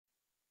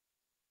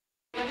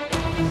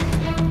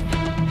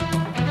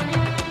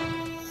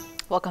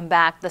Welcome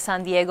back. The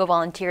San Diego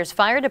Volunteers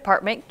Fire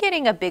Department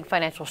getting a big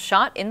financial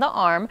shot in the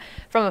arm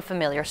from a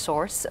familiar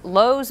source.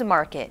 Lowe's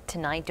Market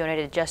tonight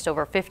donated just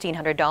over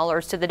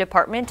 $1,500 to the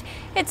department.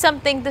 It's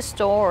something the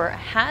store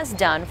has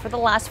done for the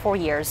last 4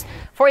 years.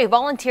 For a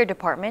volunteer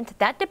department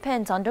that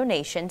depends on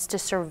donations to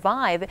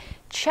survive,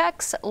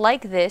 checks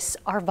like this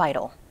are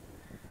vital.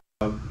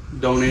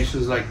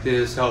 Donations like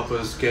this help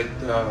us get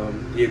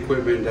the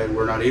equipment that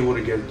we're not able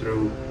to get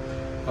through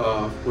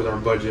with our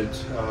budget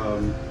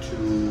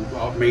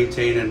to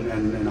maintain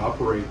and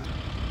operate.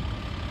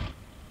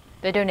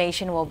 The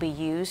donation will be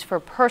used for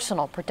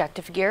personal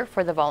protective gear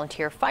for the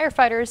volunteer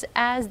firefighters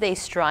as they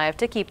strive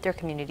to keep their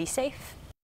community safe.